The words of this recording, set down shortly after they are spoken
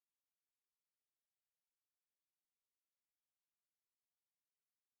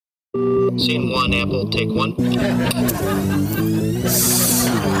Scene one, Apple, take one. You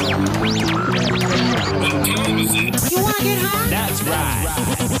wanna get high? That's right.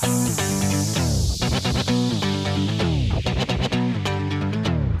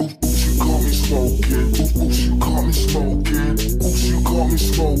 You caught me smoking. You caught me smoking. You caught me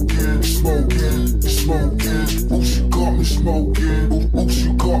smoking. You caught me smoking.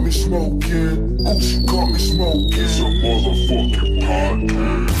 You caught me smoking. You caught me smoking. It's a motherfucking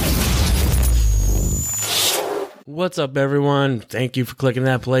podcast. What's up, everyone? Thank you for clicking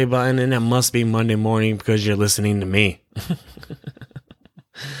that play button, and it must be Monday morning because you're listening to me.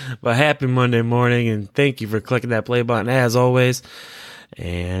 But happy Monday morning, and thank you for clicking that play button as always.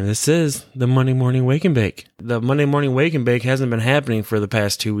 And this is the Monday Morning Wake and Bake. The Monday Morning Wake and Bake hasn't been happening for the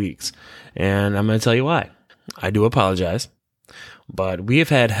past 2 weeks, and I'm going to tell you why. I do apologize, but we have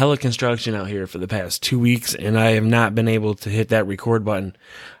had hella construction out here for the past 2 weeks, and I have not been able to hit that record button.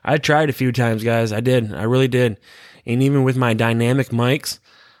 I tried a few times, guys. I did. I really did. And even with my dynamic mics,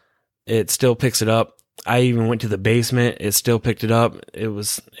 it still picks it up. I even went to the basement. It still picked it up. It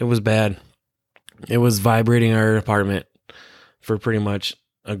was bad. It was vibrating our apartment for pretty much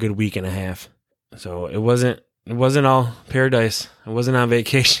a good week and a half. So it wasn't all paradise. I wasn't on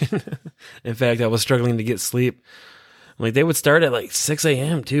vacation. In fact, I was struggling to get sleep. Like, they would start at like 6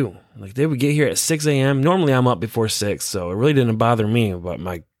 a.m. too. Like, they would get here at 6 a.m. Normally I'm up before 6, so it really didn't bother me. But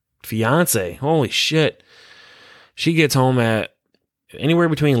my fiance, holy shit, she gets home at anywhere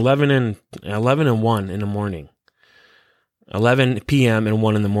between 11 and 1 in the morning. 11 p.m. and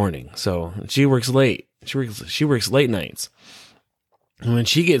 1 in the morning. So she works late. She works late nights. And when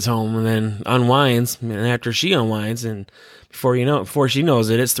she gets home and then unwinds, and after she unwinds, and before she knows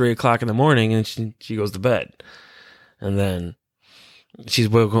it, it's 3 o'clock in the morning, and she goes to bed. And then she's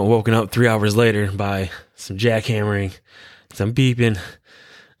woken up 3 hours later by some jackhammering, some beeping,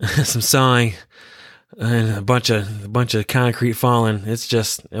 some sawing, and a bunch of concrete falling. It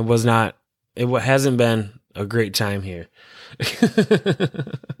hasn't been a great time here.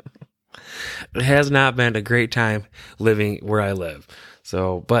 It has not been a great time living where I live.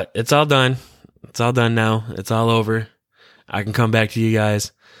 So, but it's all done. It's all done now. It's all over. I can come back to you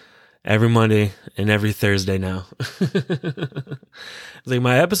guys every Monday and every Thursday now. Like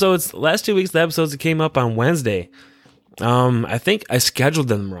my episodes, last 2 weeks, the episodes that came up on Wednesday, I think I scheduled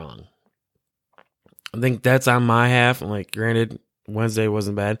them wrong. I think that's on my half. Like, granted, Wednesday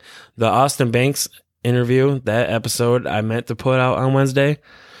wasn't bad. The Austin Banks interview, that episode I meant to put out on Wednesday.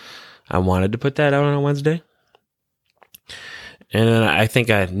 I wanted to put that out on Wednesday. And then I think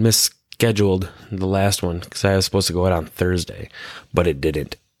I misscheduled the last one because I was supposed to go out on Thursday, but it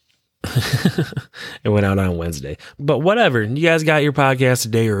didn't. It went out on Wednesday. But whatever. You guys got your podcast a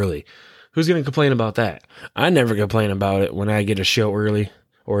day early. Who's going to complain about that? I never complain about it when I get a show early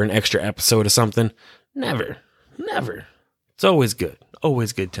or an extra episode of something. Never. It's always good.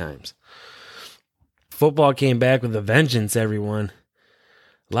 Always good times. Football came back with a vengeance, everyone.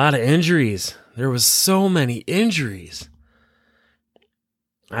 A lot of injuries. There was so many injuries.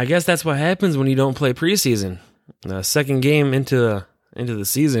 I guess that's what happens when you don't play preseason. The second game into the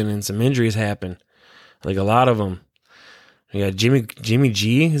season and some injuries happen. Like a lot of them. We got Jimmy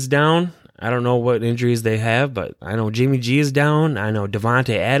G is down. I don't know what injuries they have, but I know Jimmy G is down. I know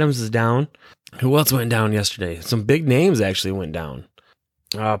Devontae Adams is down. Who else went down yesterday? Some big names actually went down.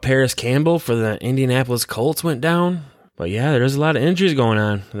 Paris Campbell for the Indianapolis Colts went down. But yeah, there's a lot of injuries going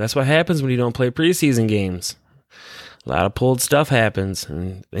on. That's what happens when you don't play preseason games. A lot of pulled stuff happens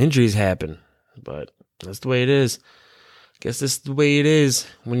and injuries happen. But that's the way it is. I guess this is the way it is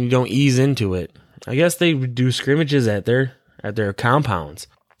when you don't ease into it. I guess they do scrimmages at their compounds.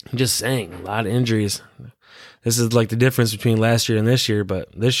 I'm just saying, a lot of injuries. This is like the difference between last year and this year, but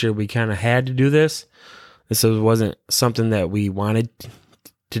this year we kind of had to do this. This wasn't something that we wanted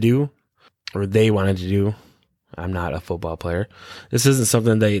to do, or they wanted to do. I'm not a football player. This isn't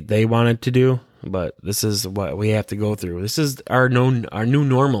something they wanted to do, but this is what we have to go through. This is our new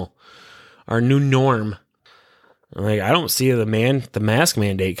normal, our new norm. Like, I don't see the mask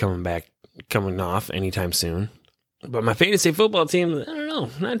mandate coming off anytime soon. But my fantasy football team, I don't know,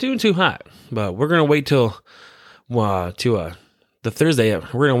 not doing too hot. But we're gonna wait till the Thursday.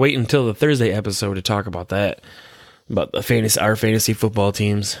 We're gonna wait until the Thursday episode to talk about that, about our fantasy football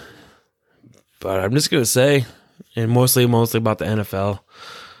teams. But I'm just gonna say, and mostly about the NFL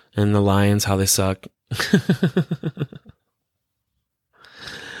and the Lions, how they suck.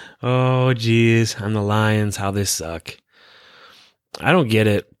 Oh, geez, and the Lions, how they suck. I don't get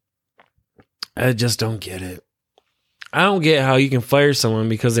it. I just don't get it. I don't get how you can fire someone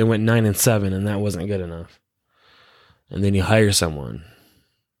because they went 9-7 and that wasn't good enough. And then you hire someone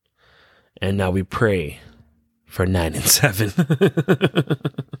And now we pray for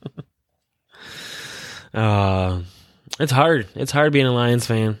 9-7. It's hard. It's hard being a Lions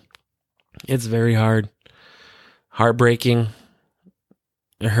fan. It's very hard. Heartbreaking.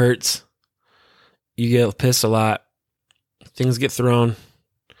 It hurts. You get pissed a lot. Things get thrown.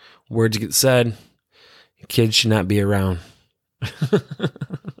 Words get said. Kids should not be around.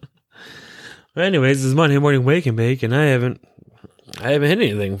 But anyways, this is Monday Morning Wake and Bake, and I haven't hit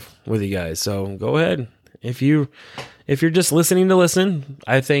anything with you guys. So go ahead. If you're just listening to listen,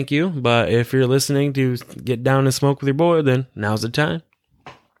 I thank you. But if you're listening to get down and smoke with your boy, then now's the time.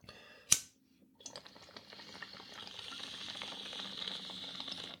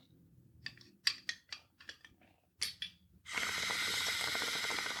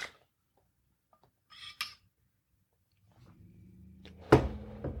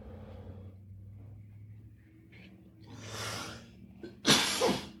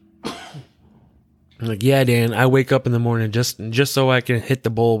 I'm like, yeah, Dan, I wake up in the morning just so I can hit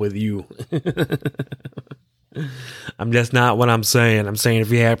the bowl with you. I'm just not what I'm saying. I'm saying if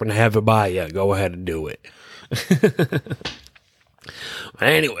you happen to have it by you, go ahead and do it. But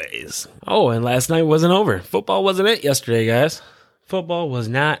anyways, and last night wasn't over. Football wasn't it yesterday, guys. Football was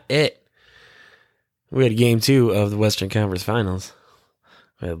not it. We had game 2 of the Western Conference Finals.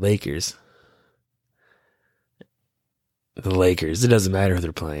 We had Lakers. The Lakers. It doesn't matter who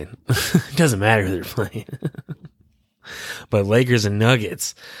they're playing. It doesn't matter who they're playing. But Lakers and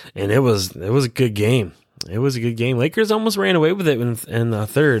Nuggets. And it was a good game. It was a good game. Lakers almost ran away with it in the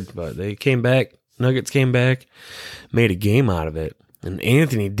third, but they came back. Nuggets came back, made a game out of it. And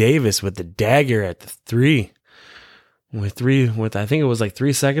Anthony Davis with the dagger at the 3. With I think it was like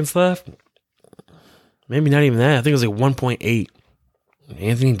 3 seconds left. Maybe not even that. I think it was like 1.8.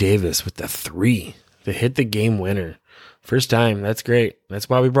 Anthony Davis with the 3 to hit the game winner. First time. That's great. That's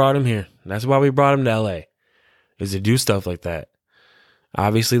why we brought him here. That's why we brought him to LA. Is to do stuff like that.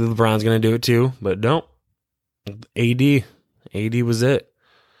 Obviously, LeBron's going to do it too, but don't. AD was it.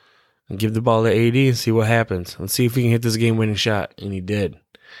 Give the ball to AD and see what happens. Let's see if we can hit this game-winning shot. And he did.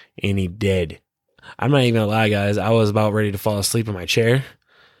 I'm not even going to lie, guys. I was about ready to fall asleep in my chair.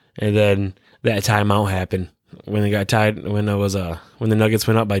 And then that timeout happened. When they got tied, when the Nuggets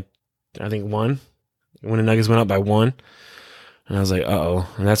went up by, I think, 1. When the Nuggets went up by 1. And I was like, uh-oh.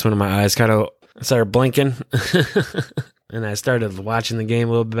 And that's when my eyes kind of started blinking. And I started watching the game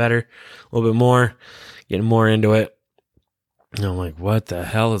a little bit better, a little bit more, getting more into it. And I'm like, what the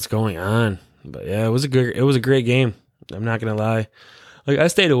hell is going on? But yeah, it was a great game. I'm not going to lie. Like, I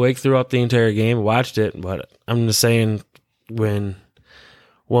stayed awake throughout the entire game, watched it, but I'm just saying when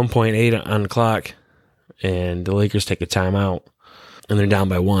 1.8 on the clock and the Lakers take a timeout and they're down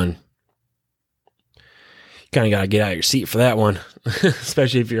by 1, kind of got to get out of your seat for that one,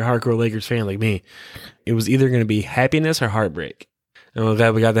 especially if you're a hardcore Lakers fan like me. It was either going to be happiness or heartbreak. And we're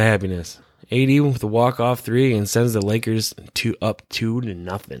glad we got the happiness. AD with the walk-off 3 and sends the Lakers up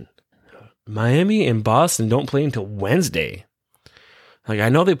 2-0. Miami and Boston don't play until Wednesday. Like, I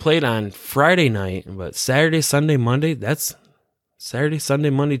know they played on Friday night, but Saturday, Sunday, Monday, that's Saturday, Sunday,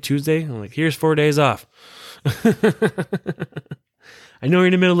 Monday, Tuesday. I'm like, here's 4 days off. I know you're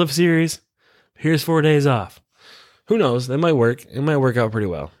in the middle of a series. Here's 4 days off. Who knows? That might work. It might work out pretty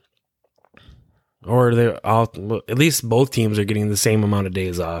well. Or at least both teams are getting the same amount of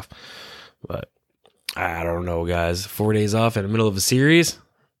days off. But I don't know, guys. 4 days off in the middle of a series?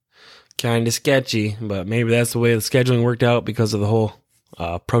 Kind of sketchy, but maybe that's the way the scheduling worked out because of the whole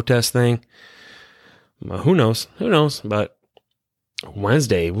protest thing. Who knows? But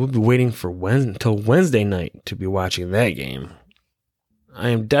Wednesday, we'll be waiting for until Wednesday night to be watching that game. I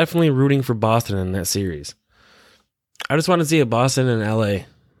am definitely rooting for Boston in that series. I just want to see a Boston and LA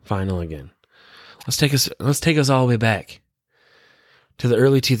final again. Let's take us all the way back to the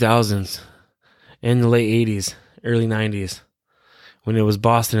early 2000s and the late 80s, early 90s, when it was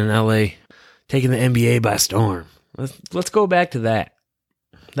Boston and LA taking the NBA by storm. Let's go back to that.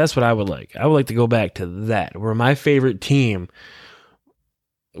 That's what I would like. I would like to go back to that, where my favorite team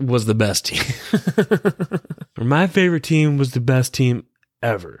was the best team. Where my favorite team was the best team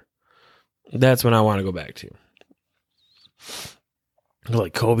ever. That's when I want to go back to.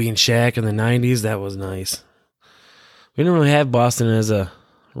 Like Kobe and Shaq in the 90s, that was nice. We didn't really have Boston as a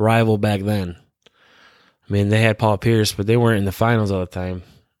rival back then. I mean, they had Paul Pierce, but they weren't in the finals all the time.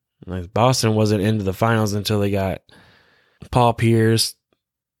 Like, Boston wasn't into the finals until they got Paul Pierce,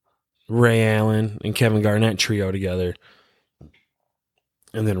 Ray Allen, and Kevin Garnett trio together.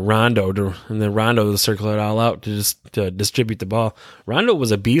 And then Rondo to circle it all out to distribute the ball. Rondo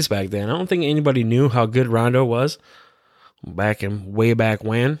was a beast back then. I don't think anybody knew how good Rondo was way back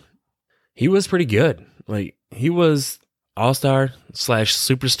when. he was pretty good. Like, he was all-star /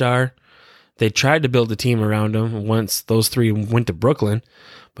 superstar. They tried to build a team around him once those three went to Brooklyn,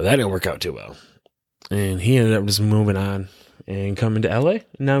 but that didn't work out too well. And he ended up just moving on and coming to LA.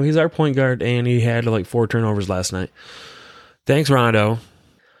 Now he's our point guard, and he had like 4 turnovers last night. Thanks, Rondo.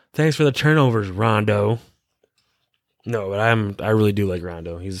 Thanks for the turnovers, Rondo. No, but I really do like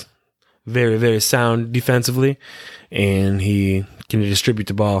Rondo. He's very, very sound defensively, and he can distribute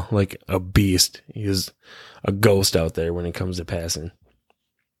the ball like a beast. He's a ghost out there when it comes to passing.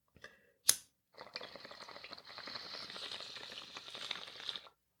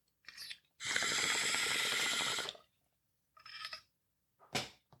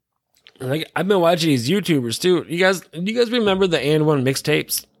 Like, I've been watching these YouTubers too. Do you guys remember the And One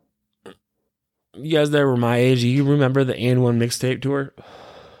mixtapes? You guys that were my age, you remember the And One mixtape tour?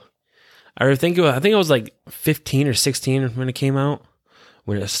 I think I was like 15 or 16 when it came out,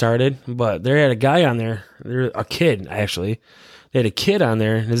 when it started. But they had a guy on there. A kid, actually. They had a kid on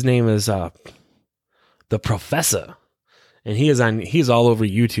there. His name is The Professor, and he's all over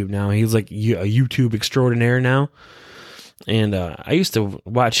YouTube now. He's like a YouTube extraordinaire now. And I used to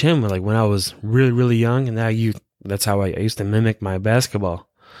watch him like when I was really, really young, and that's how I used to mimic my basketball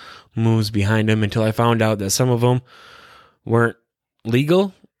moves behind him until I found out that some of them weren't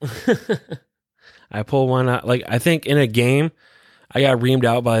legal. I pulled one out, like I think in a game, I got reamed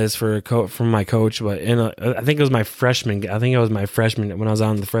out by this from my coach, but I think it was my freshman. I think it was my freshman when I was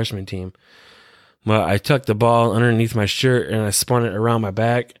on the freshman team. But I tucked the ball underneath my shirt and I spun it around my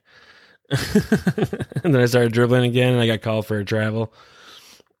back. And then I started dribbling again, and I got called for a travel.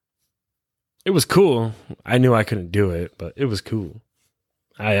 It was cool. I knew I couldn't do it, but it was cool.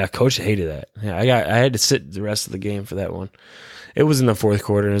 Coach hated that. Yeah, I had to sit the rest of the game for that one. It was in the fourth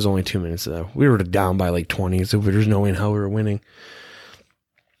quarter, and it was only 2 minutes though. We were down by like 20, so there's no way in hell we were winning.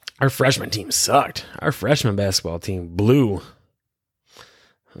 Our freshman team sucked. Our freshman basketball team blew.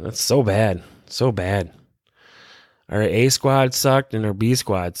 That's so bad. So bad. Our A squad sucked, and our B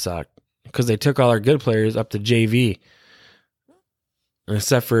squad sucked. Because they took all our good players up to JV,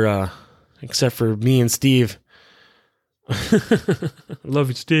 except for me and Steve. Love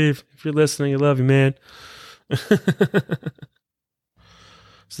you, Steve. If you're listening, I love you, man.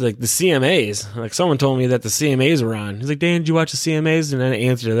 So like the CMAs, like someone told me that the CMAs were on. He's like, Dan, did you watch the CMAs? And then the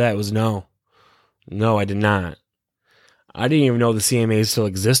answer to that was no. No, I did not. I didn't even know the CMAs still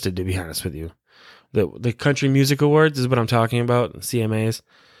existed, to be honest with you. The Country Music Awards is what I'm talking about, CMAs.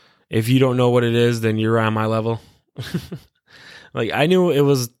 If you don't know what it is, then you're on my level. Like, I knew it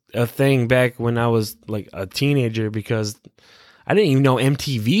was a thing back when I was like a teenager because I didn't even know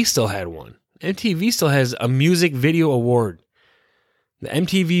MTV still had one. MTV still has a music video award. The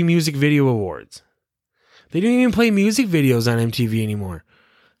MTV Music Video Awards. They don't even play music videos on MTV anymore.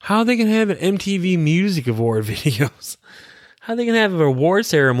 How are they going to have an MTV Music Award videos? How are they going to have an award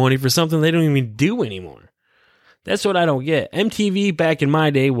ceremony for something they don't even do anymore? That's what I don't get. MTV back in my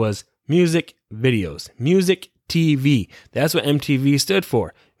day was music videos. Music TV. That's what MTV stood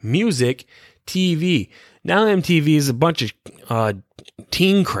for. Music TV. Now MTV is a bunch of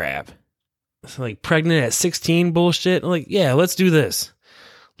teen crap. It's like pregnant at 16 bullshit. Like, yeah, let's do this.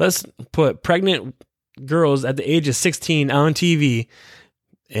 Let's put pregnant girls at the age of 16 on TV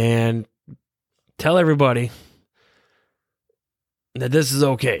and tell everybody that this is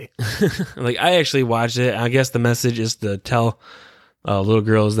okay. Like, I actually watched it. I guess the message is to tell little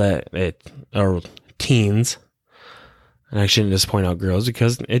girls or teens, and I shouldn't just point out girls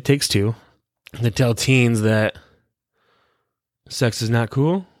because it takes two, to tell teens that sex is not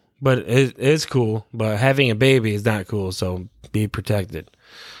cool, but it is cool, but having a baby is not cool, so be protected.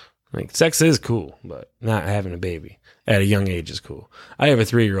 Like, sex is cool, but not having a baby at a young age is cool. I have a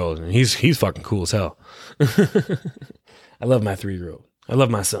 3-year-old, and he's fucking cool as hell. I love my 3-year-old. I love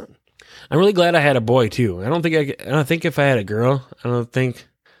my son. I'm really glad I had a boy too. I don't think if I had a girl, I think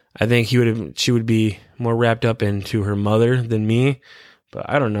she would be more wrapped up into her mother than me. But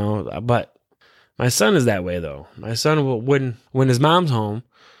I don't know. But my son is that way though. My son will, when his mom's home,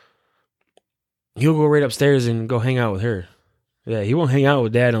 he'll go right upstairs and go hang out with her. Yeah, he won't hang out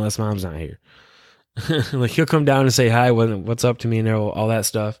with dad unless mom's not here. Like, he'll come down and say hi, what's up to me and all that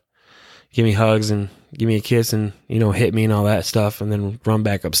stuff. Give me hugs and give me a kiss and, hit me and all that stuff, and then run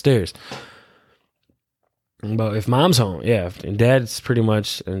back upstairs. But if mom's home, yeah, and dad's pretty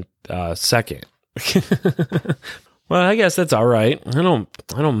much second. Well, I guess that's all right. I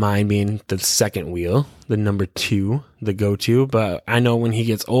don't mind being the second wheel, the number 2, the go-to, but I know when he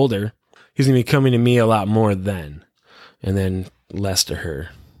gets older, he's going to be coming to me a lot more then, and then less to her.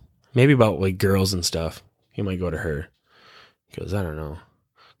 Maybe about like girls and stuff. He might go to her because I don't know.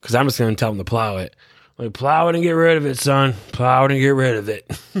 Because I'm just going to tell them to plow it. Like, plow it and get rid of it, son. Plow it and get rid of it.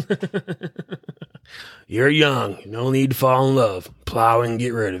 You're young. No need to fall in love. Plow and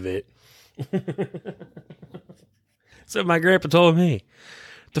get rid of it. So my grandpa told me.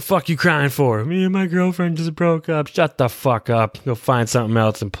 The fuck you crying for? Me and my girlfriend just broke up. Shut the fuck up. Go find something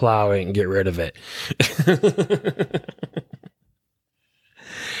else and plow it and get rid of it.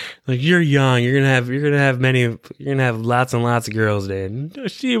 Like, you're young. You're gonna have lots and lots of girls, Dan.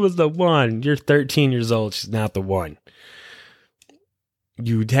 She was the one. You're 13 years old. She's not the one.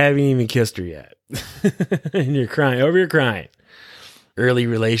 You haven't even kissed her yet. And you're crying over your crying. Early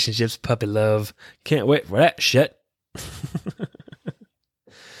relationships, puppy love. Can't wait for that shit.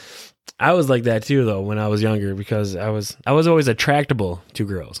 I was like that too, though, when I was younger, because I was always attractable to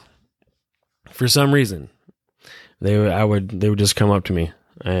girls. For some reason, they would just come up to me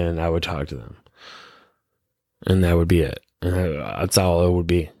and I would talk to them, and that would be it. And that's all it would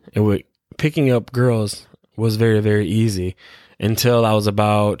be. Picking up girls was very, very easy until I was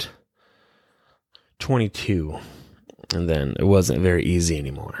about 22, and then it wasn't very easy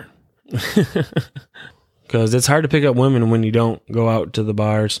anymore. Because it's hard to pick up women when you don't go out to the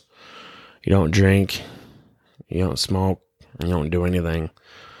bars. You don't drink, you don't smoke, you don't do anything.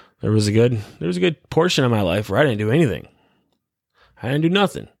 There was a good portion of my life where I didn't do anything. I didn't do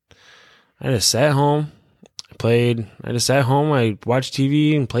nothing. I just sat home. I watched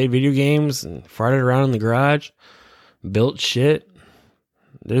TV and played video games and farted around in the garage, built shit.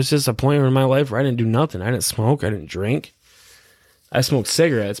 There's just a point in my life where I didn't do nothing. I didn't smoke. I didn't drink. I smoked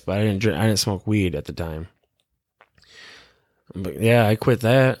cigarettes, but I didn't smoke weed at the time. But yeah, I quit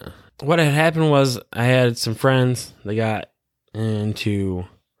that. What had happened was I had some friends. They got into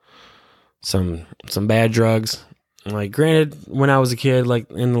some bad drugs. Like, granted, when I was a kid, like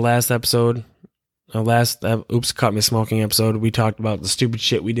in the last episode, Oops Caught Me Smoking episode, we talked about the stupid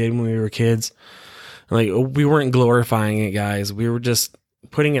shit we did when we were kids. Like, we weren't glorifying it, guys. We were just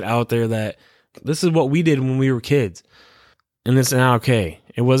putting it out there that this is what we did when we were kids. And it's not okay.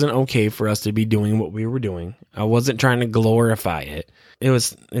 It wasn't okay for us to be doing what we were doing. I wasn't trying to glorify it.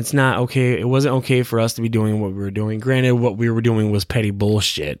 It's not okay. It wasn't okay for us to be doing what we were doing. Granted, what we were doing was petty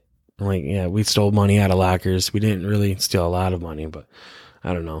bullshit. Like, yeah, we stole money out of lockers. We didn't really steal a lot of money, but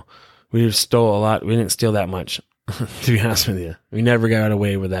I don't know. We stole a lot. We didn't steal that much, to be honest with you. We never got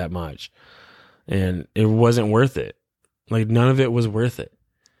away with that much. And it wasn't worth it. Like, none of it was worth it.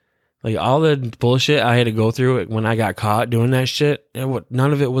 Like, all the bullshit I had to go through when I got caught doing that shit,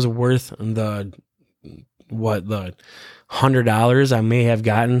 none of it was worth the $100 I may have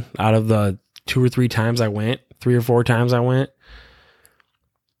gotten out of the 3 or 4 times I went.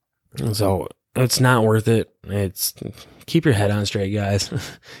 So it's not worth it. Keep your head on straight, guys.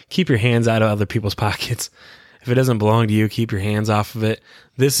 Keep your hands out of other people's pockets. If it doesn't belong to you, keep your hands off of it.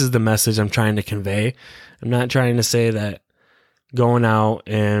 This is the message I'm trying to convey. I'm not trying to say that going out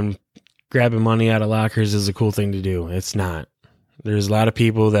and grabbing money out of lockers is a cool thing to do. It's not. There's a lot of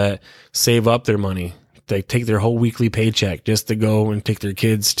people that save up their money. They take their whole weekly paycheck just to go and take their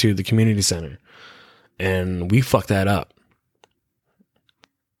kids to the community center. And we fucked that up.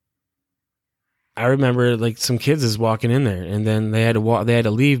 I remember, like, some kids is walking in there, and then they had to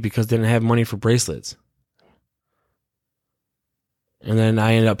leave because they didn't have money for bracelets. And then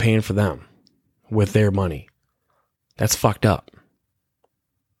I ended up paying for them with their money. That's fucked up.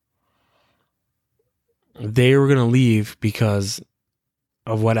 They were going to leave because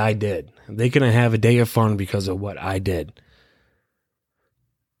of what I did. They couldn't have a day of fun because of what I did.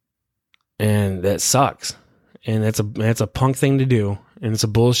 And that sucks. And that's a punk thing to do. And it's a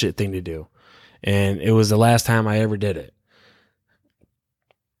bullshit thing to do. And it was the last time I ever did it.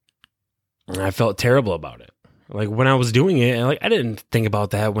 And I felt terrible about it. Like, when I was doing it, and like, I didn't think about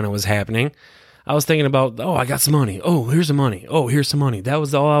that when it was happening. I was thinking about, oh, I got some money. Oh, here's some money. Oh, here's some money. That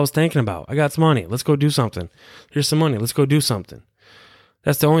was all I was thinking about. I got some money. Let's go do something. Here's some money. Let's go do something.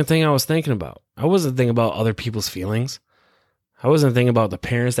 That's the only thing I was thinking about. I wasn't thinking about other people's feelings. I wasn't thinking about the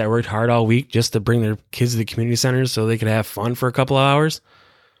parents that worked hard all week just to bring their kids to the community centers so they could have fun for a couple of hours.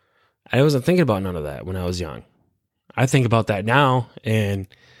 I wasn't thinking about none of that when I was young. I think about that now, and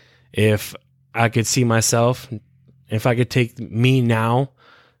if I could see myself, if I could take me now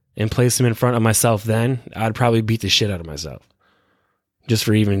and place him in front of myself then, I'd probably beat the shit out of myself just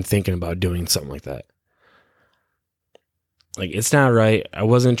for even thinking about doing something like that. Like, it's not right. I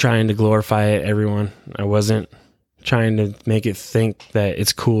wasn't trying to glorify it, everyone. I wasn't trying to make it think that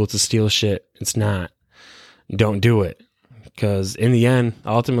it's cool to steal shit. It's not. Don't do it. Because in the end,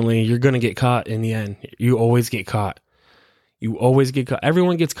 ultimately, you're going to get caught in the end. You always get caught. You always get caught.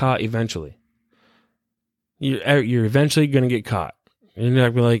 Everyone gets caught eventually. You're eventually going to get caught. And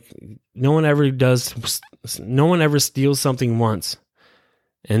I'd be like, no one ever steals something once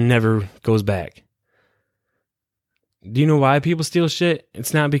and never goes back. Do you know why people steal shit?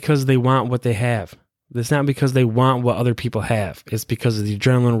 It's not because they want what they have. It's not because they want what other people have. It's because of the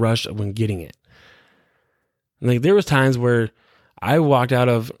adrenaline rush of when getting it. Like, there was times where I walked out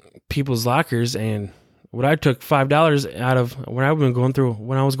of people's lockers, and when I took $5 out of when I was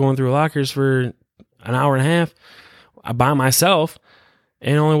going through lockers for an hour and a half by myself,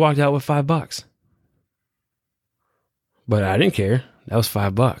 and only walked out with $5. But I didn't care. That was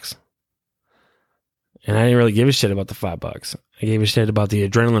 $5. And I didn't really give a shit about the $5. I gave a shit about the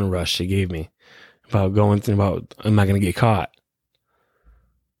adrenaline rush it gave me. About am I going to get caught?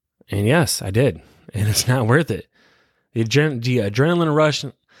 And yes, I did. And it's not worth it. The adrenaline rush,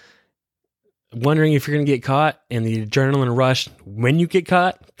 wondering if you're going to get caught, and the adrenaline rush when you get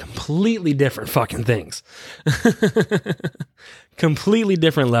caught, completely different fucking things. Completely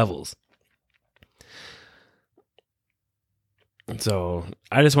different levels. So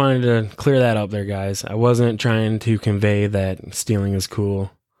I just wanted to clear that up there, guys. I wasn't trying to convey that stealing is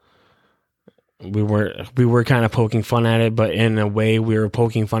cool. We were kind of poking fun at it, but in a way we were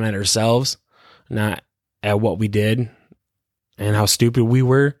poking fun at ourselves, not at what we did and how stupid we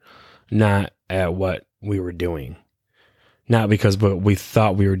were, not at what we were doing. Not because what we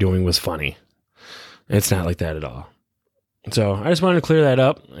thought we were doing was funny. It's not like that at all. So I just wanted to clear that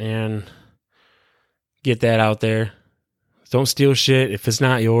up and get that out there. Don't steal shit. If it's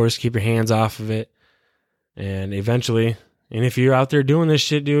not yours, keep your hands off of it. And eventually, and if you're out there doing this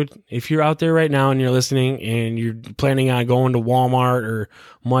shit, dude, if you're out there right now and you're listening and you're planning on going to Walmart or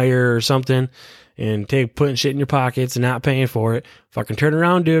Meijer or something and putting shit in your pockets and not paying for it, fucking turn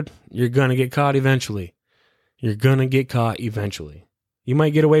around, dude. You're going to get caught eventually. You're going to get caught eventually. You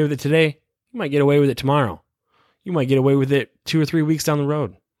might get away with it today. You might get away with it tomorrow. You might get away with it 2 or 3 weeks down the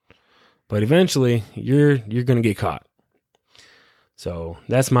road. But eventually, you're going to get caught. So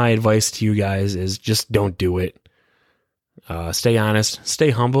that's my advice to you guys, is just don't do it. Stay honest, stay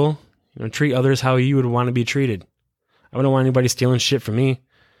humble, treat others how you would want to be treated. I wouldn't want anybody stealing shit from me.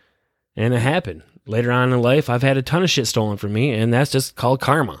 And it happened. Later on in life, I've had a ton of shit stolen from me, and that's just called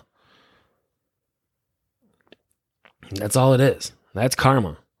karma. That's all it is. That's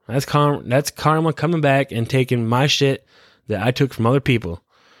karma. That's karma coming back and taking my shit that I took from other people.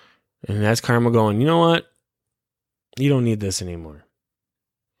 And that's karma going, you know what? You don't need this anymore.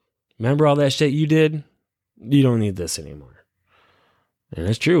 Remember all that shit you did? You don't need this anymore. And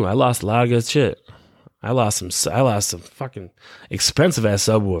it's true. I lost a lot of good shit. I lost some fucking expensive ass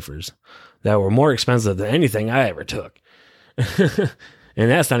subwoofers that were more expensive than anything I ever took. And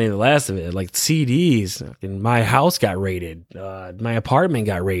that's not even the last of it. Like CDs. And my house got raided. My apartment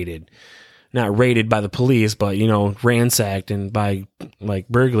got raided. Not raided by the police, but, ransacked and by like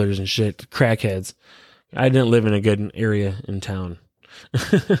burglars and shit, crackheads. I didn't live in a good area in town.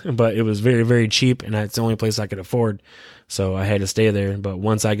 But it was very, very cheap, and it's the only place I could afford. So I had to stay there. But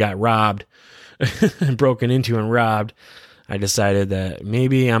once I got robbed, broken into and robbed, I decided that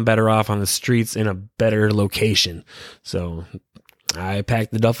maybe I'm better off on the streets in a better location. So I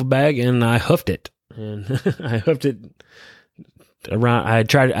packed the duffel bag and I hoofed it. And I hoofed it around. I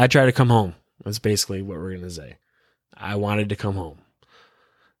tried to come home. That's basically what we're going to say. I wanted to come home.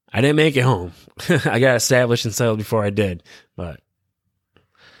 I didn't make it home. I got established and settled before I did, but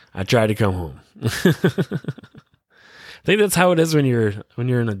I tried to come home. I think that's how it is when you're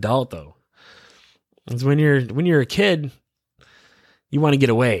an adult, though. It's when you're a kid, you want to get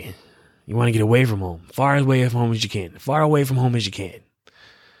away. You want to get away from home, far away from home as you can, far away from home as you can.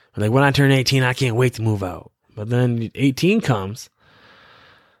 Like when I turn 18, I can't wait to move out. But then 18 comes,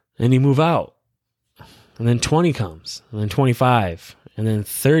 and you move out, and then 20 comes, and then 25. And then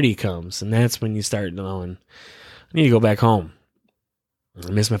 30 comes, and that's when you start knowing, I need to go back home. I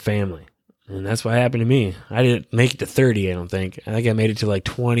miss my family. And that's what happened to me. I didn't make it to 30, I don't think. I think I made it to like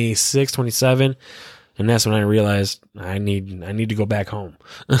 26, 27. And that's when I realized I need to go back home.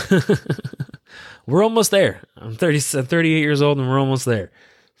 We're almost there. I'm 38 years old, and we're almost there.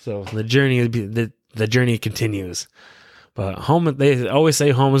 So the journey continues. But home, they always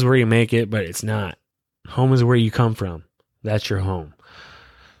say home is where you make it, but it's not. Home is where you come from. That's your home.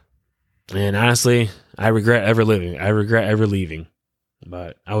 And honestly, I regret ever leaving.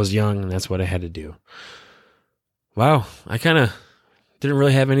 But I was young, and that's what I had to do. Wow, I kind of didn't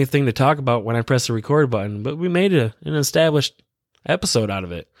really have anything to talk about when I pressed the record button, but we made an established episode out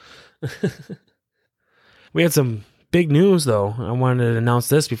of it. We had some big news, though. I wanted to announce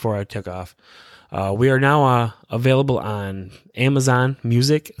this before I took off. We are now available on Amazon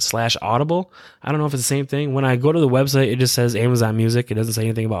Music /Audible. I don't know if it's the same thing. When I go to the website, it just says Amazon Music. It doesn't say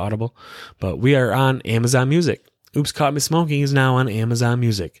anything about Audible. But we are on Amazon Music. Oops, Caught Me Smoking is now on Amazon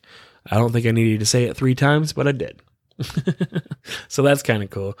Music. I don't think I needed to say it 3 times, but I did. So that's kind of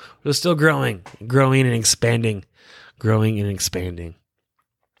cool. We're still growing and expanding.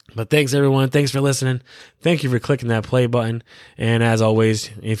 But thanks, everyone. Thanks for listening. Thank you for clicking that play button. And as always,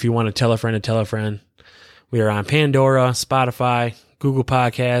 if you want to tell a friend, we are on Pandora, Spotify, Google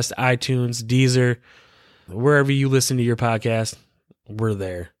Podcasts, iTunes, Deezer, wherever you listen to your podcast, we're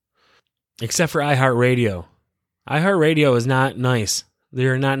there. Except for iHeartRadio. iHeartRadio is not nice. They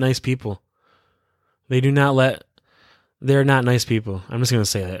are not nice people. They're not nice people. I'm just going to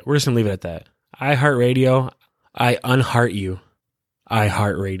say that. We're just going to leave it at that. iHeartRadio, I unheart you.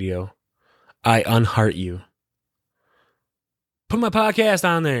 iHeartRadio, I unheart you. Put my podcast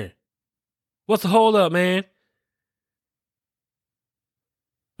on there. What's the hold up, man?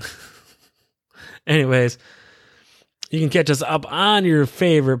 Anyways, you can catch us up on your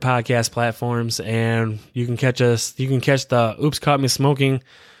favorite podcast platforms, and you can catch the Oops Caught Me Smoking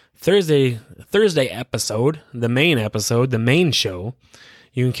Thursday episode, the main show.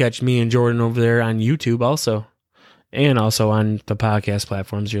 You can catch me and Jordan over there on YouTube also. And also on the podcast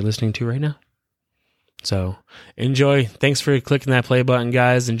platforms you're listening to right now. So enjoy. Thanks for clicking that play button,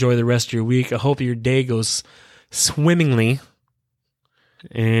 guys. Enjoy the rest of your week. I hope your day goes swimmingly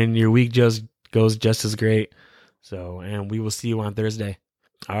and your week just goes just as great. So, and we will see you on Thursday.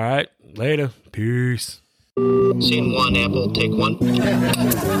 All right. Later. Peace. Scene 1, Apple, take 1. What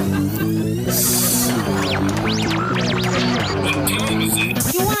time is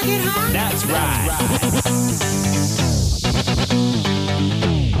it? You want to get high? That's right.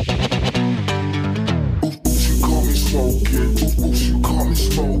 She caught me smoking. Ooh, she caught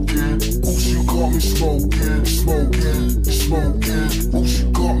me smoking. Smoking. Ooh,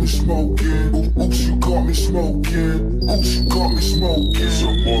 she caught me smoking. Ooh, she caught me smoking.